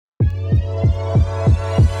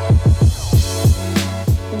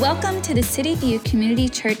Welcome to the City View Community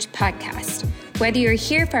Church podcast. Whether you're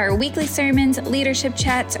here for our weekly sermons, leadership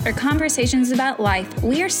chats, or conversations about life,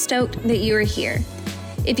 we are stoked that you are here.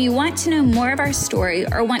 If you want to know more of our story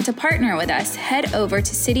or want to partner with us, head over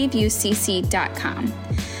to cityviewcc.com.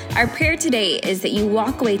 Our prayer today is that you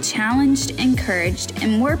walk away challenged, encouraged,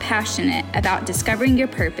 and more passionate about discovering your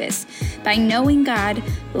purpose by knowing God,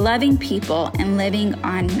 loving people, and living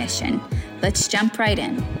on mission. Let's jump right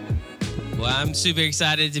in. Well, I'm super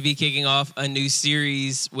excited to be kicking off a new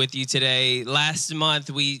series with you today. Last month,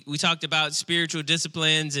 we talked about spiritual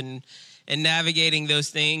disciplines and navigating those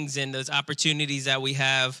things and those opportunities that we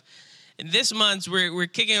have. And this month, we're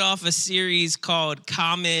kicking off a series called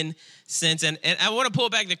Common Sense. And I want to pull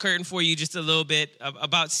back the curtain for you just a little bit.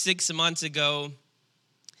 About 6 months ago,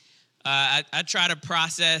 I try to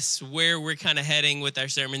process where we're kind of heading with our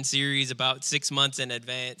sermon series about 6 months in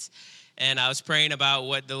advance. And I was praying about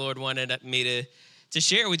what the Lord wanted me to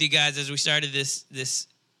share with you guys as we started this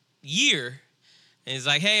year. And he's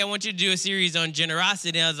like, hey, I want you to do a series on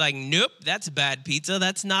generosity. And I was like, nope, that's bad pizza.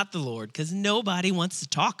 That's not the Lord, because nobody wants to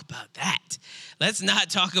talk about that. Let's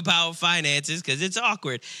not talk about finances because it's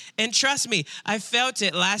awkward. And trust me, I felt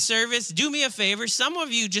it last service. Do me a favor. Some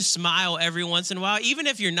of you just smile every once in a while, even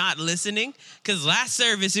if you're not listening, because last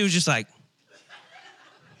service, it was just like,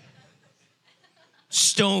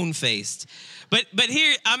 stone-faced. But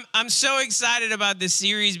here, I'm so excited about this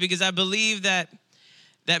series because I believe that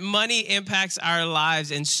money impacts our lives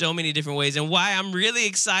in so many different ways. And why I'm really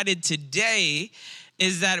excited today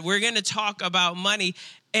is that we're going to talk about money,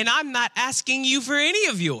 and I'm not asking you for any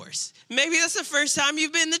of yours. Maybe that's the first time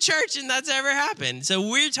you've been to church and that's ever happened. So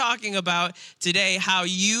we're talking about today how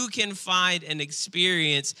you can find and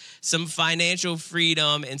experience some financial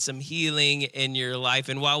freedom and some healing in your life.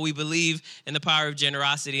 And while we believe in the power of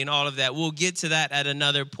generosity and all of that, we'll get to that at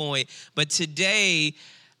another point. But today,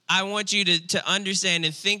 I want you to understand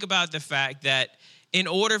and think about the fact that in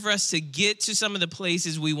order for us to get to some of the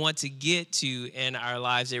places we want to get to in our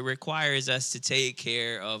lives, it requires us to take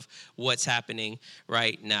care of what's happening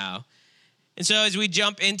right now. And so as we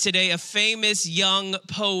jump in today, a famous young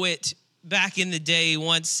poet back in the day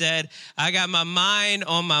once said, I got my mind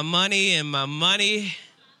on my money and my money.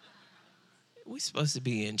 We supposed to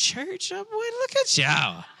be in church? Boy, look at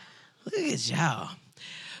y'all. Look at y'all.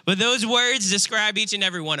 But those words describe each and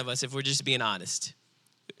every one of us, if we're just being honest.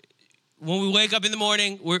 When we wake up in the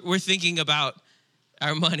morning, we're thinking about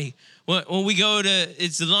our money. When we go to,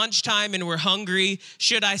 it's lunchtime and we're hungry,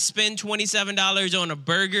 should I spend $27 on a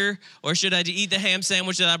burger or should I eat the ham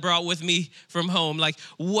sandwich that I brought with me from home? Like,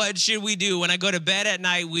 what should we do? When I go to bed at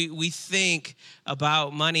night, we think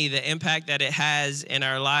about money, the impact that it has in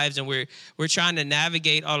our lives, and we're trying to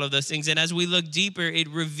navigate all of those things. And as we look deeper, it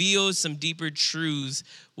reveals some deeper truths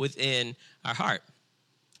within our heart.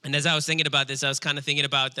 And as I was thinking about this, I was kind of thinking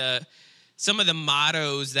about some of the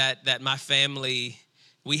mottos that my family,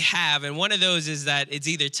 we have. And one of those is that it's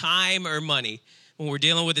either time or money. When we're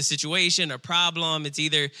dealing with a situation or problem, it's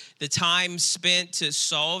either the time spent to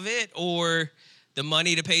solve it or the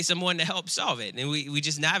money to pay someone to help solve it. And we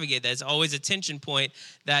just navigate that. It's always a tension point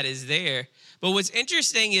that is there. But what's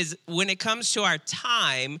interesting is when it comes to our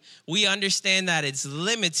time, we understand that it's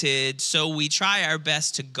limited, so we try our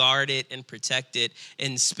best to guard it and protect it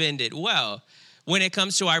and spend it well. When it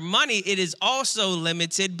comes to our money, it is also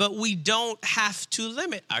limited, but we don't have to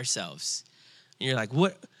limit ourselves. And you're like,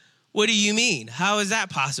 what do you mean? How is that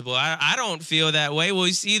possible? I don't feel that way. Well,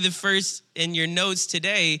 you see the first in your notes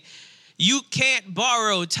today, you can't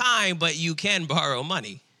borrow time, but you can borrow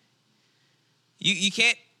money. You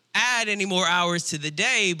can't add any more hours to the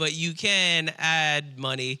day, but you can add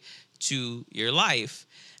money to your life.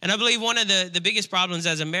 And I believe one of the biggest problems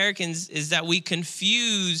as Americans is that we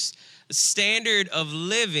confuse standard of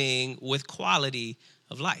living with quality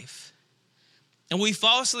of life. And we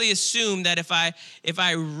falsely assume that if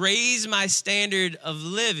I raise my standard of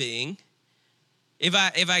living, if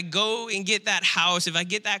I go and get that house, if I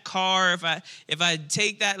get that car, if I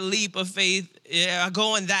take that leap of faith, I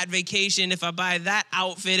go on that vacation, if I buy that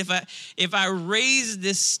outfit, if I raise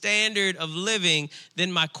this standard of living,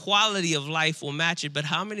 then my quality of life will match it. But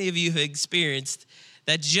how many of you have experienced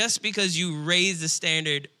that just because you raise the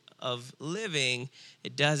standard of living,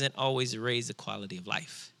 it doesn't always raise the quality of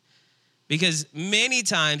life? Because many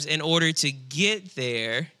times in order to get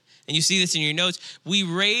there, and you see this in your notes, we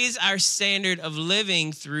raise our standard of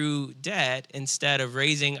living through debt instead of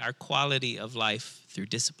raising our quality of life through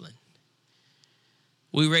discipline.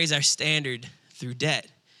 We raise our standard through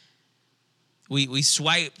debt. We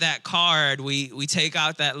swipe that card, we take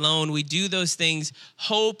out that loan, we do those things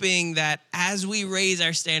hoping that as we raise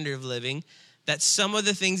our standard of living, that some of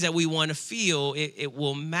the things that we want to feel, it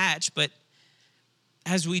will match. But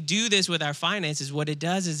as we do this with our finances, what it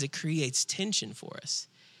does is it creates tension for us.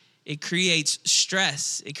 It creates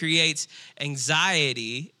stress. It creates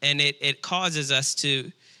anxiety, and it causes us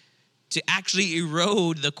to actually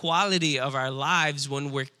erode the quality of our lives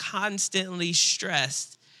when we're constantly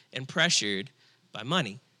stressed and pressured by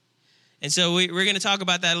money. And so we're going to talk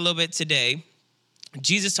about that a little bit today.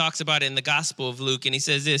 Jesus talks about it in the Gospel of Luke, and he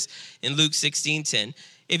says this in Luke 16:10.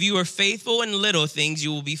 If you are faithful in little things,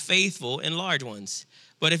 you will be faithful in large ones.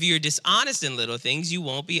 But if you're dishonest in little things, you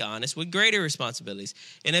won't be honest with greater responsibilities.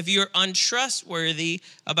 And if you're untrustworthy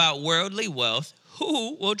about worldly wealth,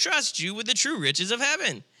 who will trust you with the true riches of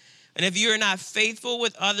heaven? And if you're not faithful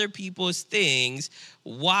with other people's things,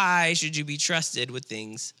 why should you be trusted with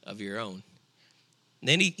things of your own? And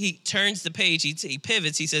then he turns the page, he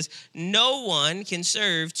pivots, he says, no one can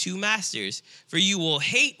serve two masters, for you will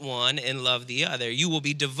hate one and love the other. You will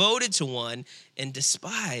be devoted to one and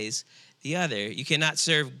despise the other. You cannot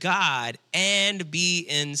serve God and be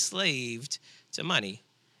enslaved to money.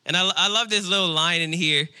 And I love this little line in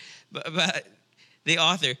here, but the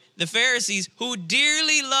author, the Pharisees who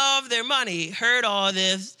dearly loved their money heard all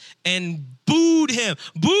this and booed him.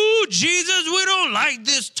 Boo, Jesus, we don't like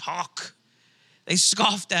this talk. They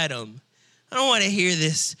scoffed at him. I don't want to hear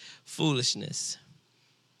this foolishness.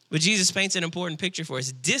 But Jesus paints an important picture for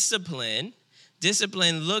us. Discipline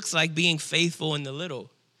looks like being faithful in the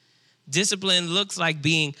little. Discipline looks like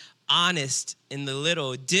being honest in the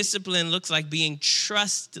little. Discipline looks like being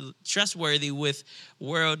trustworthy with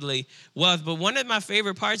worldly wealth. But one of my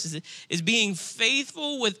favorite parts is being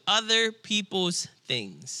faithful with other people's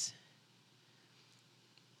things.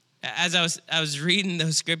 As I was reading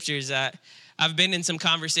those scriptures, I've been in some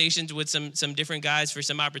conversations with some different guys for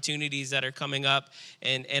some opportunities that are coming up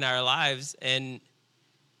in our lives, and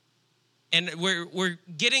we're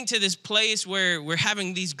getting to this place where we're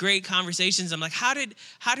having these great conversations. I'm like, how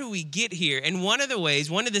do we get here? And one of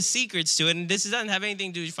the secrets to it, and this doesn't have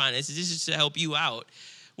anything to do with finances, this is to help you out.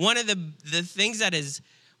 One of the things that has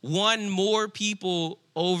won more people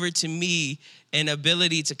over to me and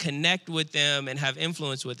ability to connect with them and have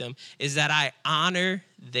influence with them is that I honor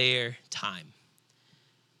their time.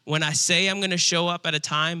 When I say I'm going to show up at a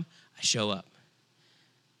time, I show up.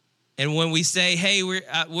 And when we say, hey, we're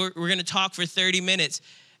going to talk for 30 minutes,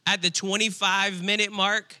 at the 25-minute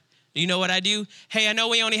mark, you know what I do? Hey, I know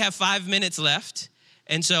we only have 5 minutes left.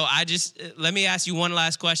 And so let me ask you one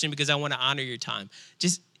last question because I want to honor your time.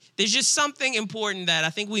 There's just something important that I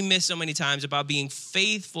think we miss so many times about being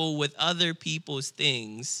faithful with other people's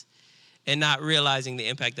things and not realizing the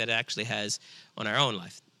impact that it actually has on our own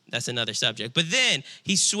life. That's another subject. But then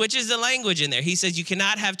he switches the language in there. He says you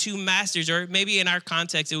cannot have two masters, or maybe in our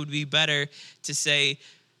context, it would be better to say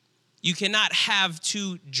you cannot have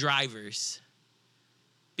two drivers,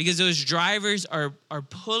 because those drivers are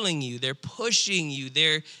pulling you. They're pushing you.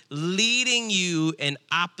 They're leading you in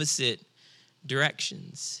opposite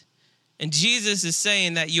directions. And Jesus is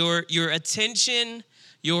saying that your attention,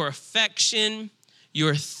 your affection,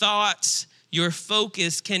 your thoughts, your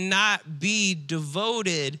focus cannot be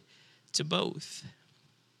devoted to both.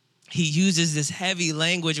 He uses this heavy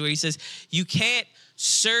language where he says, you can't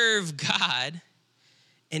serve God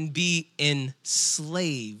and be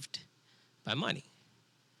enslaved by money.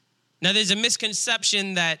 Now, there's a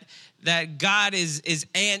misconception that God is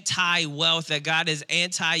anti-wealth, that God is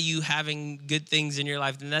anti you having good things in your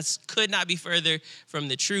life, and that could not be further from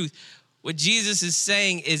the truth. What Jesus is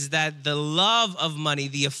saying is that the love of money,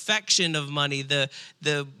 the affection of money,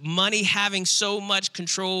 the money having so much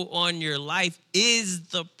control on your life is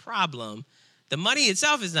the problem. The money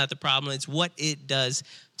itself is not the problem. It's what it does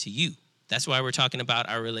to you. That's why we're talking about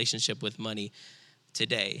our relationship with money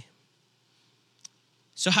today.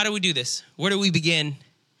 So how do we do this? Where do we begin?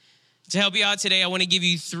 To help you out today, I want to give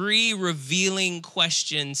you 3 revealing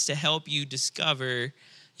questions to help you discover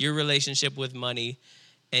your relationship with money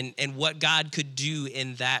and what God could do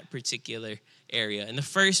in that particular area. And the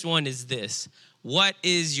first one is this: what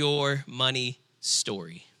is your money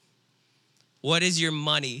story? What is your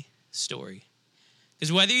money story?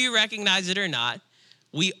 Because whether you recognize it or not,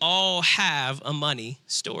 we all have a money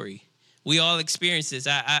story. We all experience this.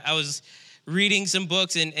 I was reading some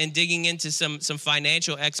books and digging into some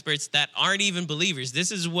financial experts that aren't even believers.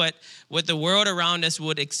 This is what the world around us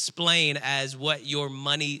would explain as what your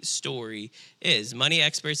money story is. Money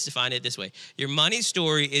experts define it this way: your money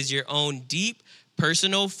story is your own deep,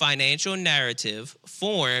 personal financial narrative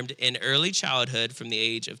formed in early childhood from the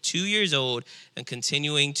age of 2 years old and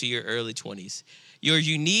continuing to your early 20s. Your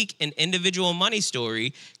unique and individual money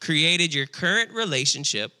story created your current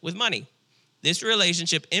relationship with money. This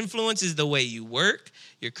relationship influences the way you work,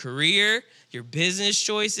 your career, your business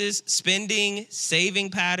choices, spending,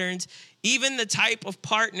 saving patterns, even the type of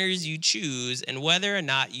partners you choose, and whether or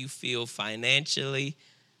not you feel financially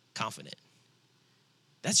confident.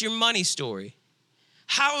 That's your money story.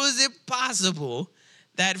 How is it possible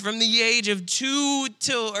that from the age of 2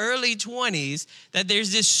 till early 20s, that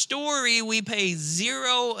there's this story we pay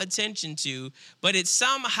zero attention to, but it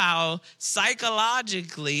somehow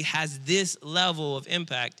psychologically has this level of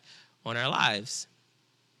impact on our lives?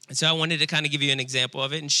 And so I wanted to kind of give you an example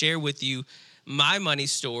of it and share with you my money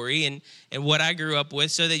story and what I grew up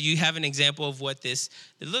with so that you have an example of what it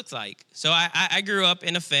looks like. So I grew up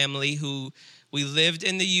in a family who we lived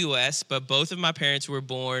in the U.S., but both of my parents were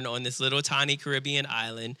born on this little tiny Caribbean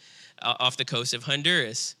island off the coast of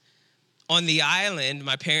Honduras. On the island,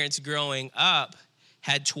 my parents growing up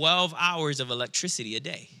had 12 hours of electricity a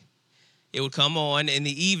day. It would come on in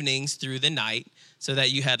the evenings through the night so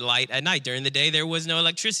that you had light at night. During the day, there was no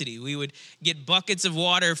electricity. We would get buckets of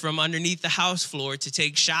water from underneath the house floor to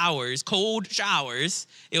take showers, cold showers.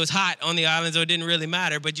 It was hot on the island, so it didn't really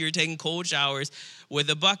matter, but you were taking cold showers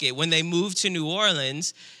with a bucket. When they moved to New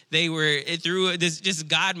Orleans, through this just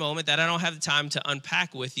God moment that I don't have the time to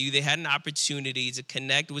unpack with you, they had an opportunity to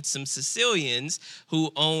connect with some Sicilians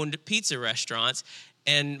who owned pizza restaurants,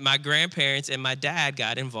 and my grandparents and my dad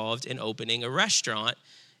got involved in opening a restaurant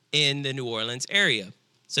in the New Orleans area.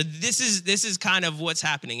 So this is kind of what's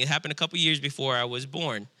happening. It happened a couple years before I was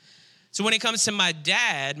born. So when it comes to my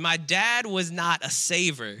dad was not a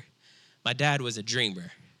saver. My dad was a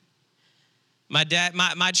dreamer.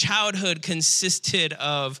 My childhood consisted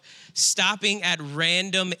of stopping at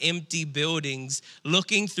random empty buildings,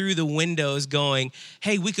 looking through the windows going,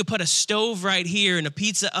 hey, we could put a stove right here and a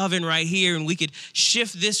pizza oven right here, and we could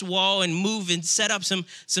shift this wall and move and set up some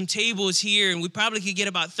tables here, and we probably could get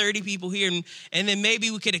about 30 people here, and then maybe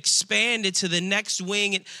we could expand it to the next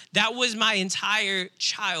wing. And that was my entire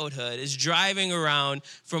childhood, is driving around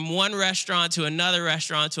from one restaurant to another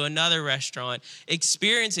restaurant to another restaurant,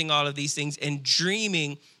 experiencing all of these things and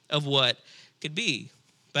dreaming of what could be.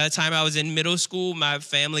 By the time I was in middle school, my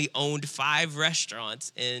family owned 5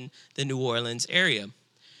 restaurants in the New Orleans area.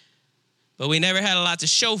 But we never had a lot to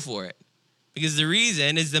show for it, because the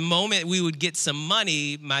reason is the moment we would get some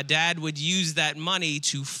money, my dad would use that money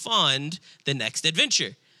to fund the next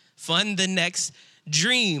adventure, fund the next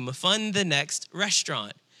dream, fund the next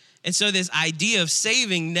restaurant. And so this idea of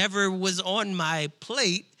saving never was on my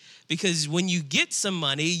plate, because when you get some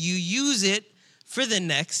money, you use it for the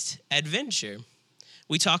next adventure.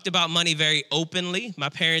 We talked about money very openly. My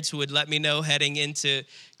parents would let me know heading into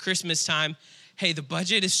Christmas time, hey, the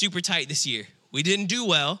budget is super tight this year. We didn't do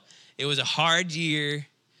well. It was a hard year,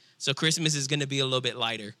 so Christmas is going to be a little bit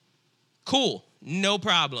lighter. Cool, no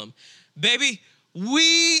problem. Baby,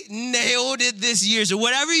 we nailed it this year. So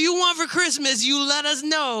whatever you want for Christmas, you let us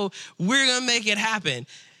know. We're going to make it happen.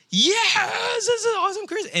 Yes, this is awesome,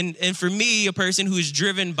 Chris. And for me, a person who is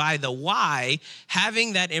driven by the why,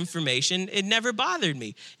 having that information, it never bothered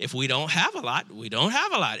me. If we don't have a lot, we don't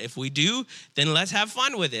have a lot. If we do, then let's have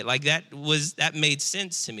fun with it. Like that made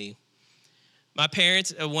sense to me. My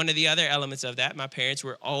parents, one of the other elements of that, my parents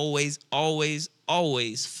were always, always,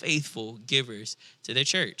 always faithful givers to their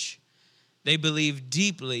church. They believed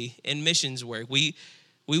deeply in missions work.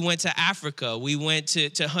 We went to Africa, we went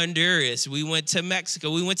to Honduras, we went to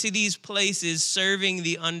Mexico, we went to these places serving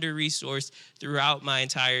the under-resourced throughout my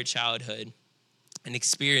entire childhood and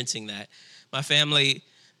experiencing that. My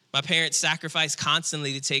parents sacrificed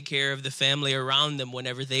constantly to take care of the family around them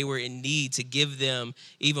whenever they were in need, to give them,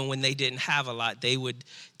 even when they didn't have a lot, they would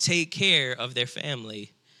take care of their family.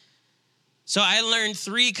 So I learned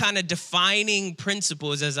 3 kind of defining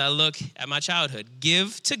principles as I look at my childhood.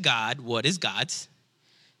 Give to God what is God's.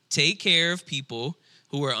 Take care of people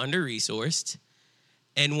who are under-resourced.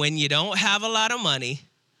 And when you don't have a lot of money,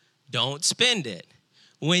 don't spend it.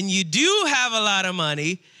 When you do have a lot of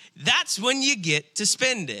money, that's when you get to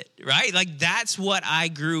spend it, right? Like that's what I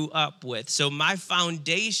grew up with. So my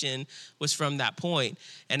foundation was from that point.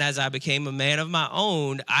 And as I became a man of my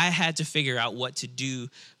own, I had to figure out what to do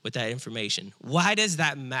with that information. Why does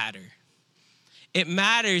that matter? It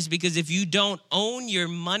matters because if you don't own your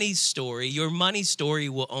money story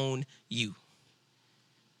will own you.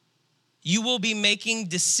 You will be making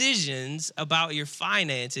decisions about your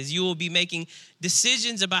finances. You will be making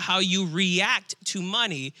decisions about how you react to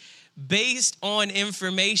money based on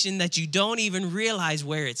information that you don't even realize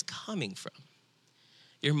where it's coming from.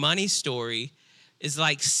 Your money story is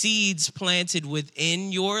like seeds planted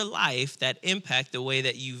within your life that impact the way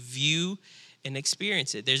that you view and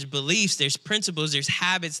experience it. There's beliefs, there's principles, there's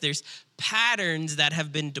habits, there's patterns that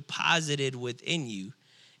have been deposited within you.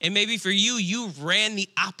 And maybe for you, you ran the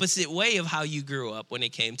opposite way of how you grew up when it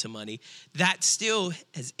came to money. That still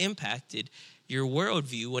has impacted your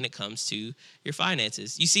worldview when it comes to your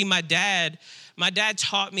finances. You see, my dad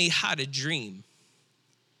taught me how to dream.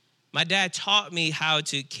 My dad taught me how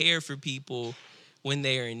to care for people when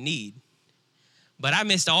they are in need. But I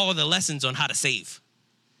missed all the lessons on how to save,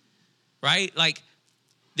 right? Like,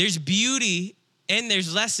 there's beauty and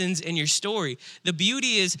there's lessons in your story. The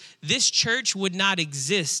beauty is this church would not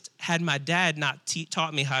exist had my dad not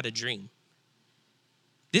taught me how to dream.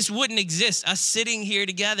 This wouldn't exist. Us sitting here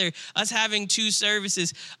together, us having 2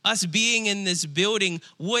 services, us being in this building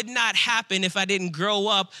would not happen if I didn't grow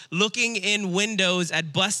up looking in windows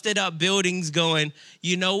at busted up buildings going,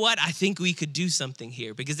 you know what? I think we could do something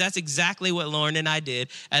here. Because that's exactly what Lauren and I did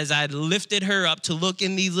as I lifted her up to look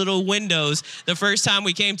in these little windows. The first time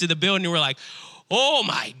we came to the building, we're like, oh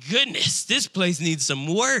my goodness, this place needs some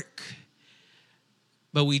work.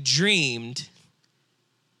 But we dreamed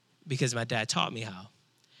because my dad taught me how.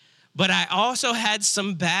 But I also had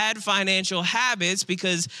some bad financial habits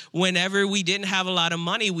because whenever we didn't have a lot of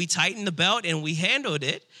money, we tightened the belt and we handled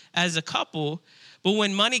it as a couple. But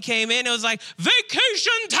when money came in, it was like,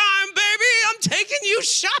 vacation time, baby. I'm taking you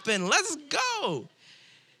shopping. Let's go.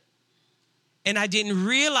 And I didn't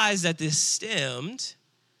realize that this stemmed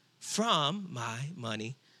from my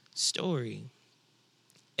money story.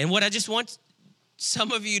 And what I just want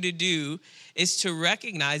some of you to do is to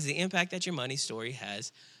recognize the impact that your money story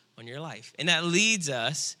has on your life. And that leads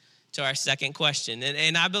us to our second question.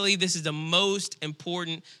 And I believe this is the most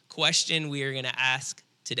important question we are going to ask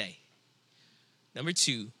today. Number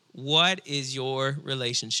 2, what is your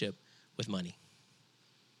relationship with money?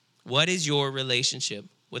 What is your relationship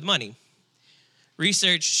with money?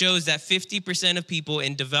 Research shows that 50% of people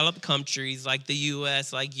in developed countries like the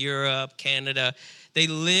US, like Europe, Canada, they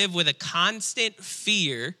live with a constant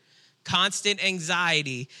fear, constant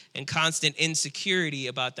anxiety, and constant insecurity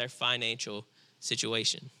about their financial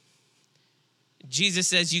situation. Jesus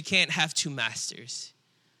says you can't have 2 masters.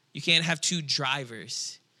 You can't have 2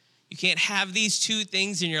 drivers. You can't have these 2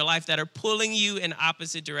 things in your life that are pulling you in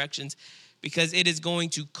opposite directions because it is going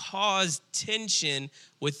to cause tension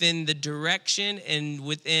within the direction and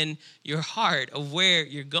within your heart of where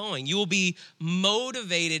you're going. You will be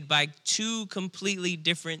motivated by 2 completely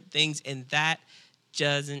different things, and that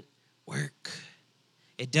doesn't work.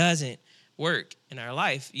 It doesn't work in our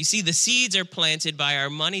life. You see, the seeds are planted by our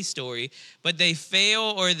money story, but they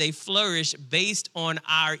fail or they flourish based on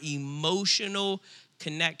our emotional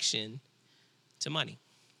connection to money.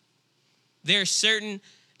 There are certain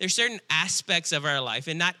aspects of our life,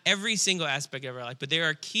 and not every single aspect of our life, but there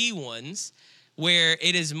are key ones where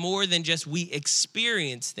it is more than just we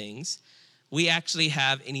experience things. We actually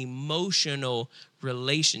have an emotional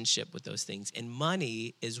relationship with those things, and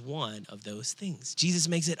money is one of those things. Jesus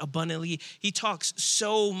makes it abundantly. He talks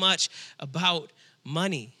so much about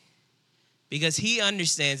money because he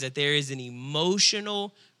understands that there is an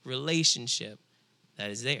emotional relationship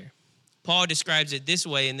that is there. Paul describes it this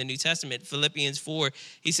way in the New Testament, Philippians 4.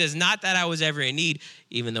 He says, not that I was ever in need,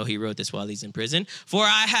 even though he wrote this while he's in prison, for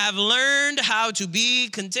I have learned how to be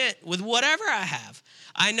content with whatever I have.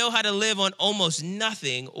 I know how to live on almost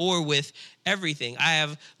nothing or with everything. I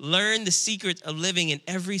have learned the secret of living in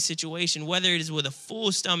every situation, whether it is with a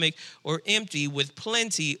full stomach or empty, with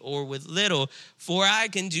plenty or with little. For I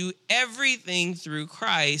can do everything through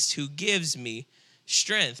Christ who gives me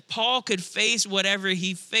strength. Paul could face whatever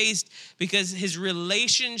he faced because his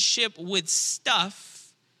relationship with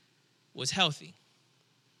stuff was healthy.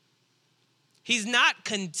 He's not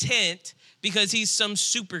content because he's some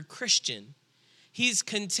super Christian. He's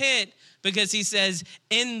content because he says,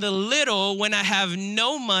 in the little, when I have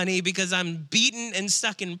no money because I'm beaten and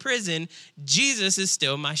stuck in prison, Jesus is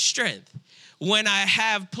still my strength. When I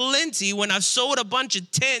have plenty, when I've sold a bunch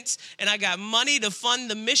of tents and I got money to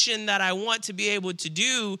fund the mission that I want to be able to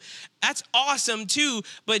do, that's awesome too,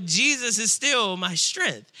 but Jesus is still my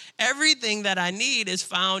strength. Everything that I need is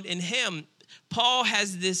found in him. Paul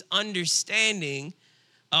has this understanding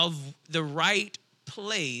of the right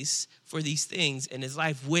place for these things in his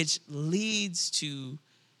life, which leads to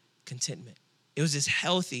contentment. It was this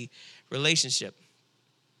healthy relationship.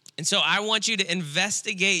 And so I want you to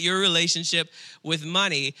investigate your relationship with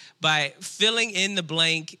money by filling in the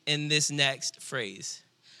blank in this next phrase.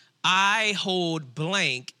 I hold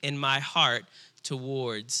blank in my heart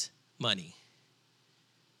towards money.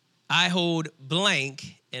 I hold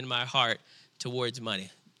blank in my heart towards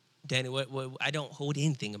money. Danny, what I don't hold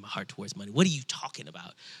anything in my heart towards money. What are you talking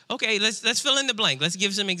about? Okay, let's fill in the blank. Let's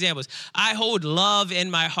give some examples. I hold love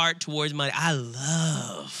in my heart towards money. I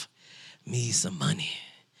love me some money.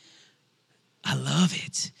 I love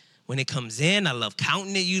it. When it comes in, I love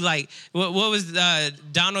counting it. You like, what was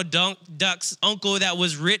Donald Duck's uncle that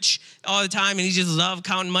was rich all the time and he just loved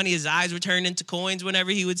counting money? His eyes would turn into coins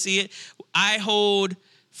whenever he would see it. I hold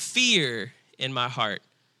fear in my heart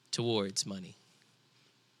towards money.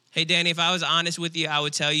 Hey, Danny, if I was honest with you, I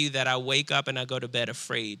would tell you that I wake up and I go to bed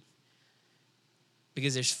afraid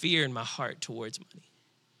because there's fear in my heart towards money.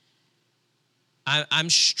 I'm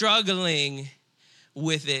struggling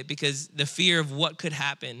with it because the fear of what could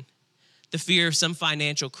happen, the fear of some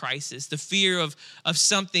financial crisis, the fear of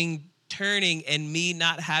something turning and me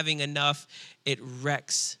not having enough, it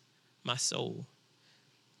wrecks my soul.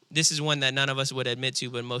 This is one that none of us would admit to,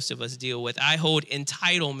 but most of us deal with. I hold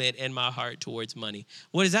entitlement in my heart towards money.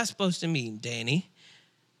 What is that supposed to mean, Danny?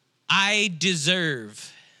 I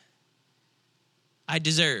deserve.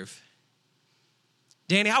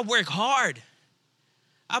 Danny, I work hard.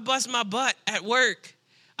 I bust my butt at work.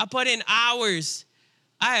 I put in hours.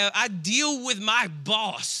 I deal with my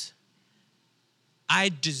boss. I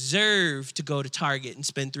deserve to go to Target and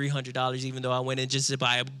spend $300 even though I went in just to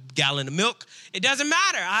buy a gallon of milk. It doesn't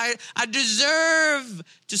matter. I deserve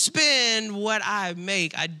to spend what I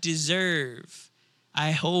make. I deserve.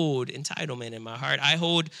 I hold entitlement in my heart. I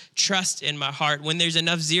hold trust in my heart. When there's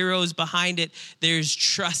enough zeros behind it, there's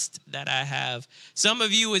trust that I have. Some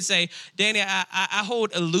of you would say, Danny, I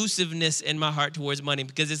hold elusiveness in my heart towards money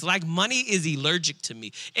because it's like money is allergic to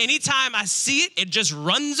me. Anytime I see it, it just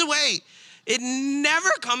runs away. It never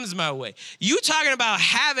comes my way. You talking about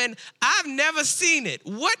having, I've never seen it.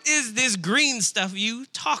 What is this green stuff you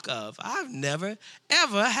talk of? I've never,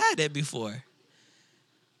 ever had it before.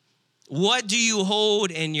 What do you hold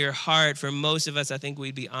in your heart? For most of us, I think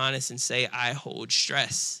we'd be honest and say, I hold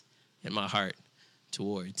stress in my heart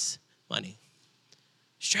towards money.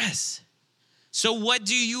 Stress. So what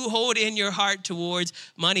do you hold in your heart towards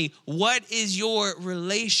money? What is your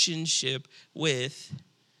relationship with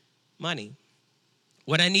money?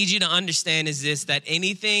 What I need you to understand is this, that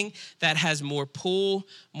anything that has more pull,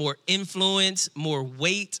 more influence, more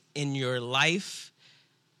weight in your life,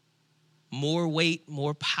 more weight,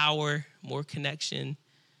 more power, more connection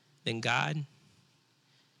than God,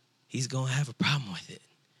 he's going to have a problem with it.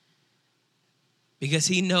 Because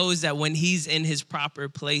he knows that when he's in his proper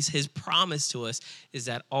place, his promise to us is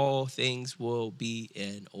that all things will be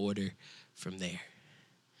in order from there.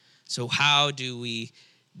 So how do we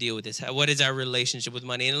deal with this? What is our relationship with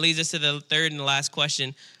money? And it leads us to the third and the last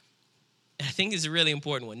question. I think it's a really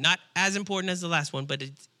important one. Not as important as the last one, but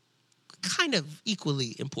it's kind of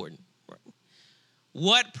equally important.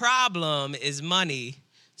 What problem is money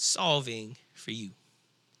solving for you?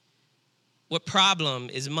 What problem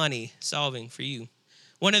is money solving for you?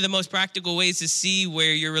 One of the most practical ways to see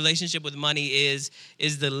where your relationship with money is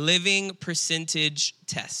the living percentage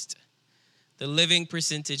test. The living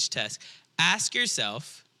percentage test. Ask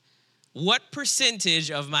yourself, what percentage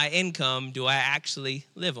of my income do I actually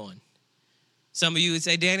live on? Some of you would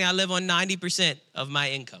say, Danny, I live on 90% of my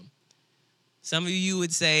income. Some of you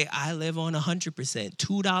would say, I live on 100%.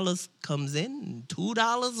 $2 comes in and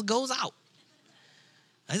 $2 goes out.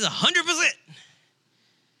 That's 100%.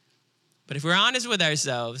 But if we're honest with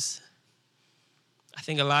ourselves, I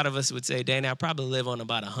think a lot of us would say, Danny, I probably live on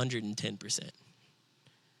about 110%.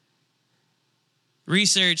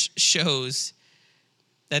 Research shows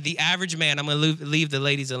that the average man, I'm going to leave the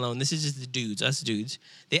ladies alone. This is just the dudes, us dudes.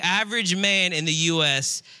 The average man in the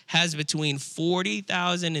U.S. has between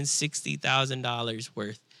 $40,000 and $60,000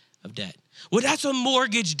 worth of debt. Well, that's a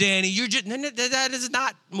mortgage, Danny. That is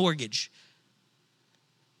not mortgage.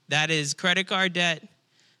 That is credit card debt.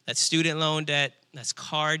 That's student loan debt. That's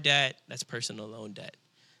car debt. That's personal loan debt.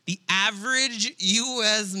 The average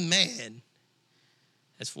U.S. man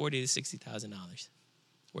has $40,000 to $60,000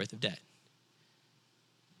 worth of debt.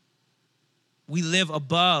 We live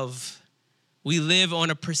on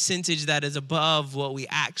a percentage that is above what we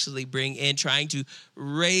actually bring in, trying to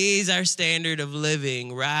raise our standard of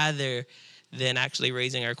living rather than actually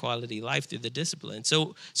raising our quality of life through the discipline.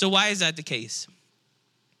 So why is that the case?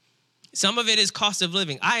 Some of it is cost of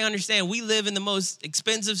living. I understand we live in the most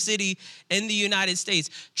expensive city in the United States.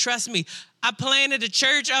 Trust me, I planted a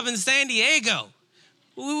church up in San Diego.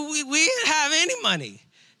 We didn't have any money.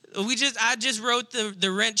 I just wrote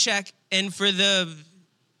the rent check, and for the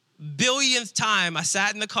billionth time, I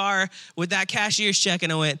sat in the car with that cashier's check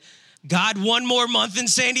and I went, God, one more month in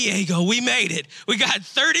San Diego. We made it. We got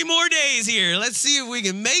 30 more days here. Let's see if we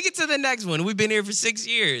can make it to the next one. We've been here for 6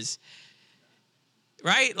 years.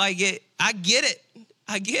 Right? I get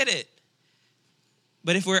it.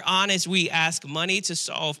 But if we're honest, we ask money to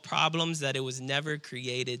solve problems that it was never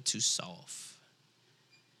created to solve.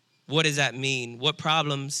 What does that mean? What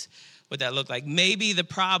problems would that look like? Maybe the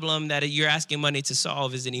problem that you're asking money to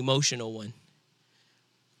solve is an emotional one.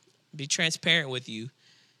 Be transparent with you.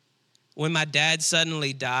 When my dad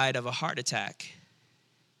suddenly died of a heart attack,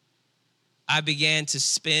 I began to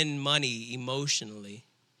spend money emotionally.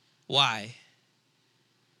 Why?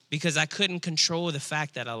 Because I couldn't control the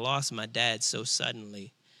fact that I lost my dad so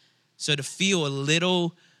suddenly. So to feel a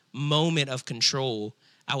little moment of control,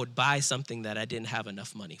 I would buy something that I didn't have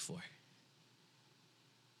enough money for.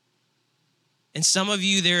 And some of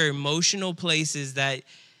you, there are emotional places that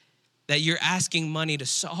you're asking money to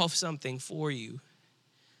solve something for you.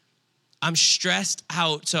 I'm stressed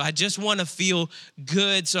out, so I just want to feel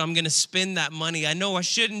good, so I'm going to spend that money. I know I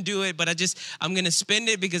shouldn't do it, but I'm going to spend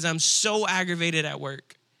it because I'm so aggravated at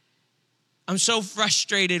work. I'm so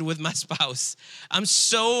frustrated with my spouse. I'm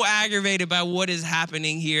so aggravated by what is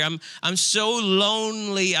happening here. I'm so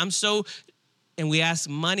lonely. And we ask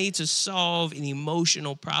money to solve an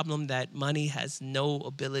emotional problem that money has no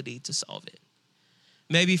ability to solve it.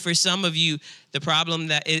 Maybe for some of you, the problem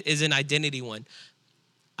that is an identity one.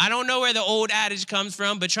 I don't know where the old adage comes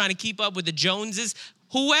from, but trying to keep up with the Joneses.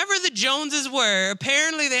 Whoever the Joneses were,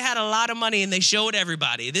 apparently they had a lot of money and they showed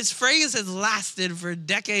everybody. This phrase has lasted for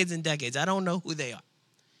decades and decades. I don't know who they are.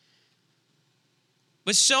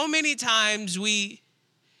 But so many times we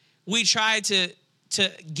try to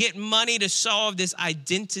get money to solve this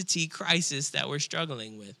identity crisis that we're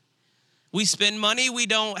struggling with. We spend money we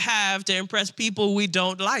don't have to impress people we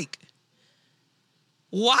don't like.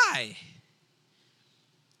 Why?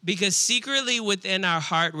 Because secretly within our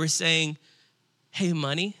heart, we're saying, hey,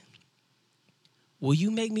 money, will you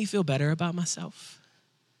make me feel better about myself?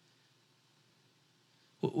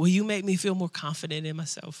 Will you make me feel more confident in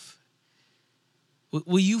myself?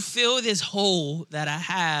 Will you fill this hole that I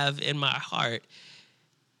have in my heart?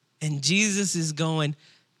 And Jesus is going,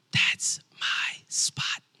 that's my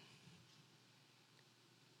spot.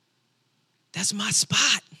 That's my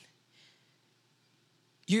spot.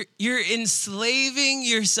 You're enslaving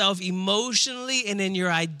yourself emotionally and in your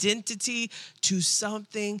identity to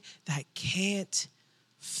something that can't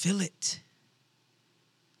fill it.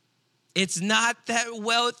 It's not that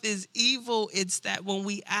wealth is evil. It's that when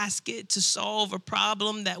we ask it to solve a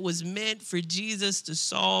problem that was meant for Jesus to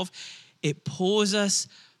solve, it pulls us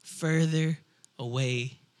further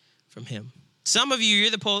away from him. Some of you,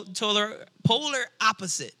 you're the polar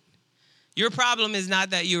opposite. Your problem is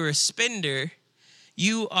not that you're a spender.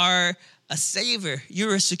 You are a saver.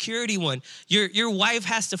 You're a security one. Your wife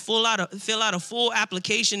has to fill out a full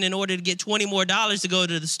application in order to get $20 more to go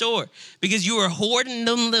to the store because you are hoarding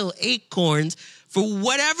them little acorns for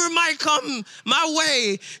whatever might come my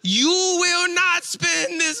way. You will not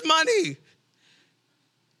spend this money.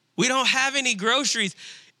 We don't have any groceries.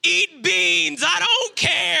 Eat beans. I don't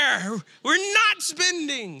care. We're not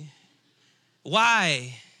spending.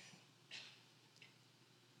 Why?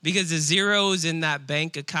 Because the zeros in that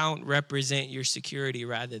bank account represent your security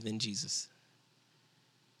rather than Jesus.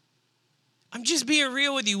 I'm just being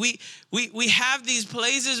real with you. We have these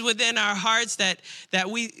places within our hearts that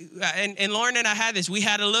we, and Lauren and I had this. We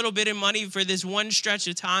had a little bit of money for this one stretch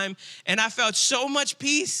of time, and I felt so much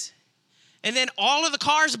peace. And then all of the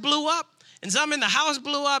cars blew up, and some in the house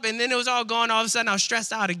blew up, and then it was all gone. All of a sudden, I was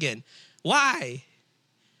stressed out again. Why?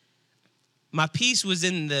 My peace was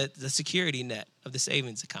in the security net of the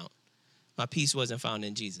savings account. My peace wasn't found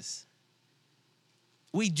in Jesus.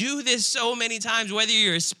 We do this so many times, whether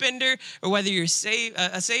you're a spender or whether you're a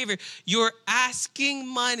saver, you're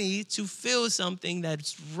asking money to fill something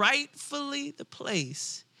that's rightfully the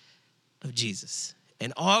place of Jesus.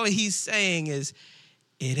 And all he's saying is,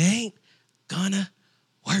 it ain't gonna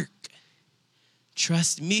work.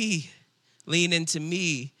 Trust me, lean into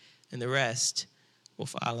me, and the rest will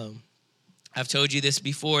follow. I've told you this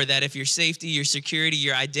before, that if your safety, your security,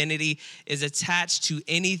 your identity is attached to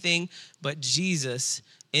anything but Jesus,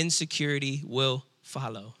 insecurity will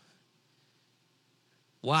follow.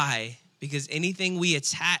 Why? Because anything we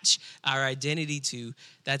attach our identity to,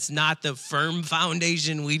 that's not the firm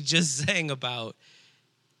foundation we just sang about,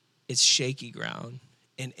 it's shaky ground,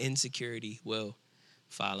 and insecurity will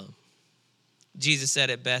follow. Jesus said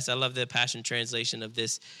it best. I love the Passion Translation of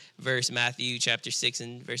this verse, Matthew chapter 6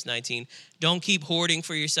 and verse 19. Don't keep hoarding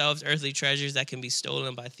for yourselves earthly treasures that can be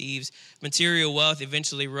stolen by thieves. Material wealth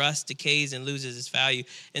eventually rusts, decays, and loses its value.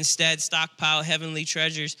 Instead, stockpile heavenly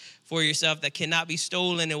treasures for yourself that cannot be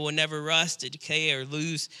stolen and will never rust, decay, or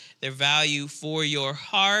lose their value. For your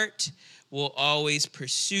heart will always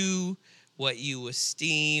pursue what you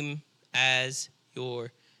esteem as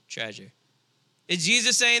your treasure. Is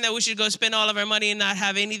Jesus saying that we should go spend all of our money and not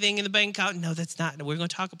have anything in the bank account? No, that's not. We're going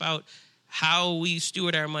to talk about how we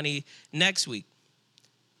steward our money next week.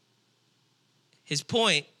 His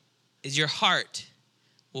point is your heart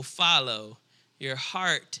will follow. Your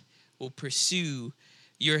heart will pursue.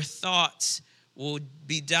 Your thoughts will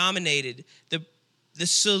be dominated. The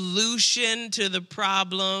solution to the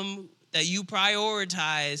problem that you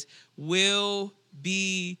prioritize will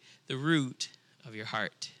be the root of your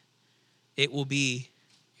heart. It will be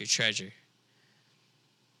your treasure.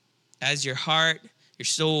 As your heart, your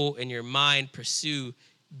soul, and your mind pursue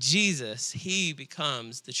Jesus, he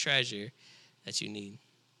becomes the treasure that you need.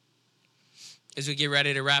 As we get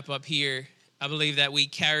ready to wrap up here, I believe that we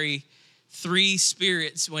carry 3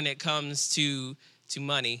 spirits when it comes to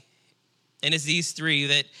money. And it's these 3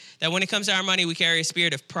 that when it comes to our money, we carry a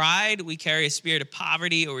spirit of pride, we carry a spirit of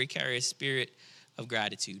poverty, or we carry a spirit of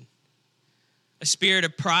gratitude. A spirit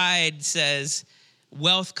of pride says,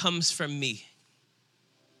 wealth comes from me.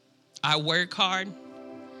 I work hard.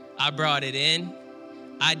 I brought it in.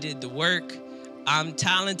 I did the work. I'm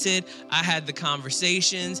talented. I had the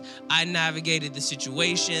conversations. I navigated the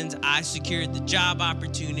situations. I secured the job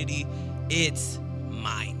opportunity. It's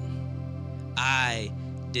mine. I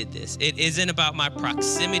did this. It isn't about my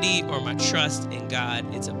proximity or my trust in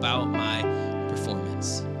God. It's about my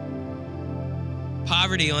performance.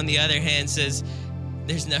 Poverty, on the other hand, says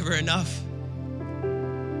there's never enough.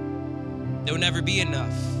 There'll never be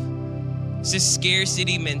enough. It's this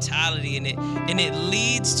scarcity mentality, and it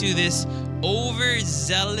leads to this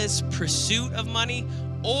overzealous pursuit of money,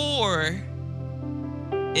 or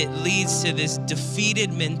it leads to this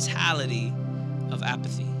defeated mentality of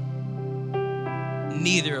apathy.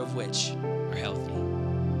 Neither of which are healthy.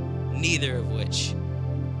 Neither of which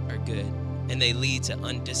are good. And they lead to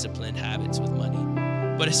undisciplined habits with money.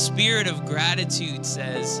 But a spirit of gratitude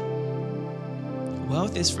says,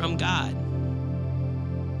 wealth is from God,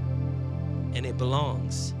 and it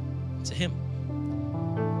belongs to him.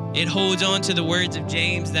 It holds on to the words of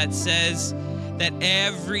James that says that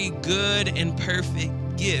every good and perfect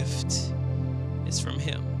gift is from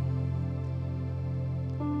him.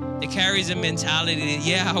 It carries a mentality that,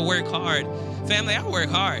 yeah, I work hard. Family, I work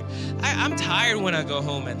hard. I'm tired when I go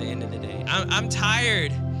home at the end of the day. I'm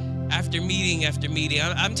tired after meeting after meeting.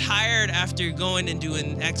 I'm tired after going and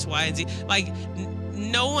doing X, Y, and Z. Like,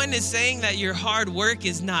 no one is saying that your hard work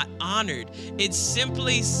is not honored. It's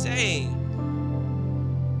simply saying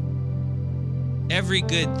every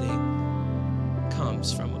good thing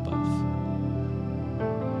comes from above.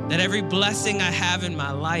 That every blessing I have in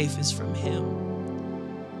my life is from him.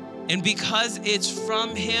 And because it's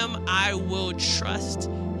from him, I will trust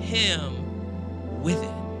him with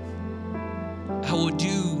it. I will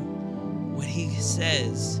do what he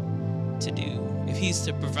says to do. If he's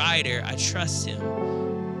the provider, I trust him.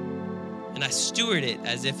 And I steward it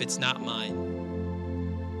as if it's not mine.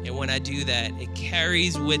 And when I do that, it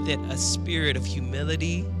carries with it a spirit of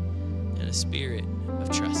humility and a spirit of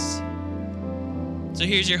trust. So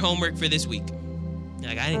here's your homework for this week.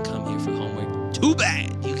 Like, I didn't come here for homework. Too bad.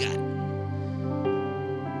 You got it.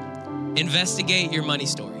 Investigate your money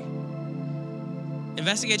story.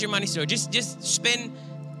 Investigate your money story. Just spend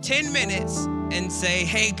 10 minutes and say,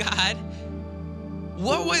 hey, God,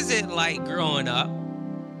 what was it like growing up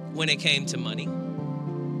when it came to money?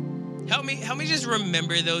 Help me just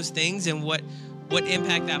remember those things and what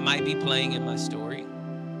impact that might be playing in my story.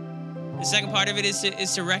 The second part of it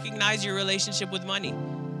is to recognize your relationship with money.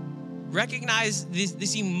 Recognize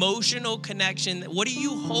this emotional connection. What do you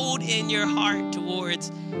hold in your heart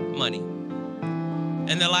towards money?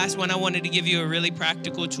 And the last one, I wanted to give you a really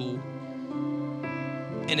practical tool.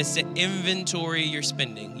 And it's to inventory your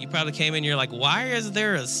spending. You probably came in, you're like, why is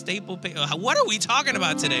there a staple page? What are we talking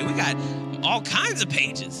about today? We got all kinds of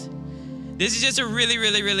pages. This is just a really,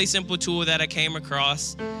 really, really simple tool that I came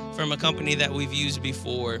across from a company that we've used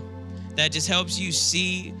before that just helps you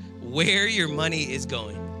see where your money is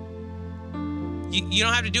going. You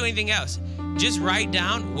don't have to do anything else. Just write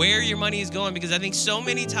down where your money is going, because I think so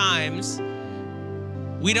many times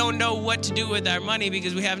we don't know what to do with our money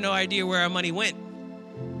because we have no idea where our money went.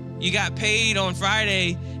 You got paid on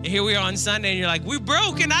Friday, and here we are on Sunday, and you're like, we're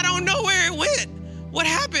broke, and I don't know where it went. What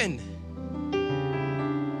happened?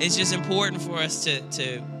 it's just important for us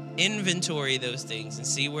to inventory those things and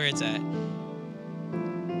see where it's at.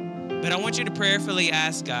 But I want you to prayerfully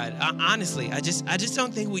ask God. Honestly, I just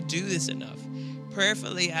don't think we do this enough.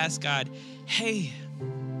 Prayerfully ask God, hey,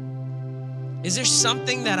 is there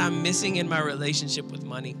something that I'm missing in my relationship with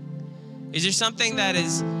money? Is there something that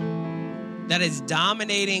is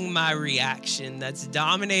dominating my reaction, that's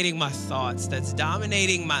dominating my thoughts, that's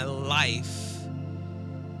dominating my life?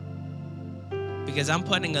 Because I'm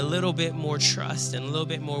putting a little bit more trust and a little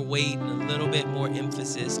bit more weight and a little bit more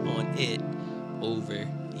emphasis on it over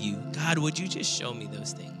you. God, would you just show me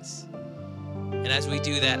those things? And as we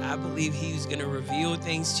do that, I believe he's going to reveal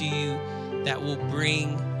things to you that will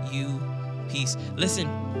bring you peace. Listen,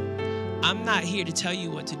 I'm not here to tell you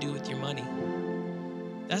what to do with your money.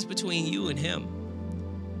 That's between you and him.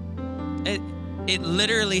 It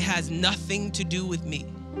literally has nothing to do with me.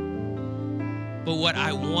 But what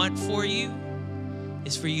I want for you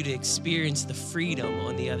is for you to experience the freedom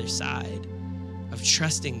on the other side of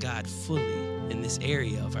trusting God fully in this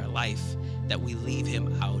area of our life that we leave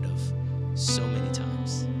him out of so many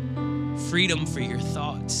times. Freedom for your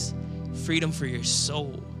thoughts, freedom for your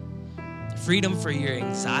soul, freedom for your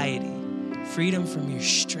anxiety, freedom from your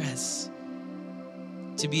stress.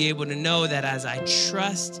 To be able to know that as I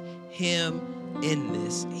trust him in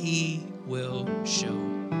this, he will show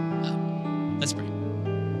up. Let's pray.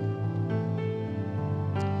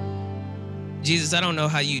 Jesus, I don't know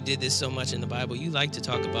how you did this so much in the Bible. You like to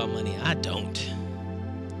talk about money. I don't.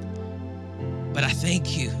 But I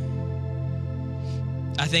thank you.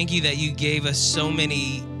 I thank you that you gave us so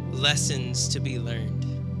many lessons to be learned.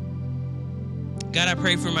 God, I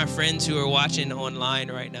pray for my friends who are watching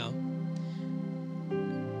online right now.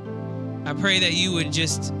 I pray that you would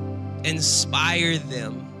just inspire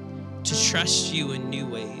them to trust you in new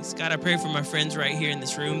ways. God, I pray for my friends right here in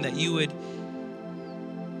this room that you would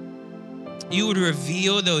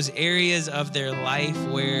reveal those areas of their life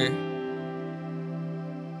where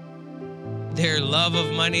their love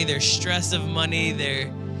of money, their stress of money, their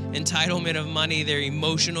entitlement of money, their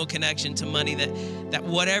emotional connection to money, that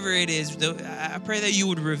whatever it is, I pray that you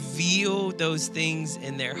would reveal those things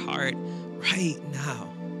in their heart right now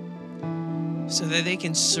so that they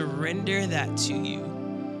can surrender that to you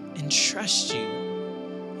and trust you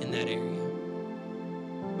in that area.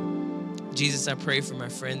 Jesus, I pray for my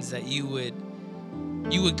friends that you would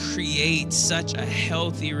create such a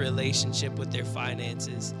healthy relationship with their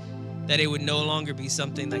finances, that it would no longer be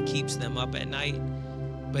something that keeps them up at night,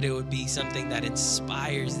 but it would be something that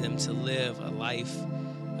inspires them to live a life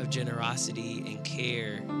of generosity and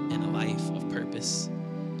care and a life of purpose.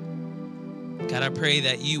 God, I pray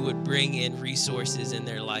that you would bring in resources in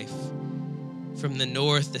their life from the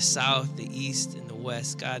north, the south, the east, and the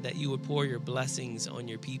west. God, that you would pour your blessings on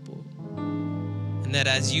your people. And that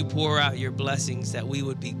as you pour out your blessings, that we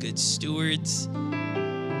would be good stewards and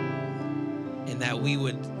that we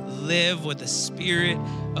would live with a spirit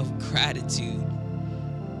of gratitude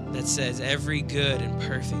that says every good and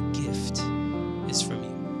perfect gift is from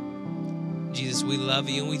you. Jesus, we love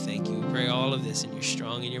you and we thank you. We pray all of this in your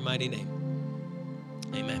strong and your mighty name.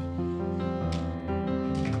 Amen.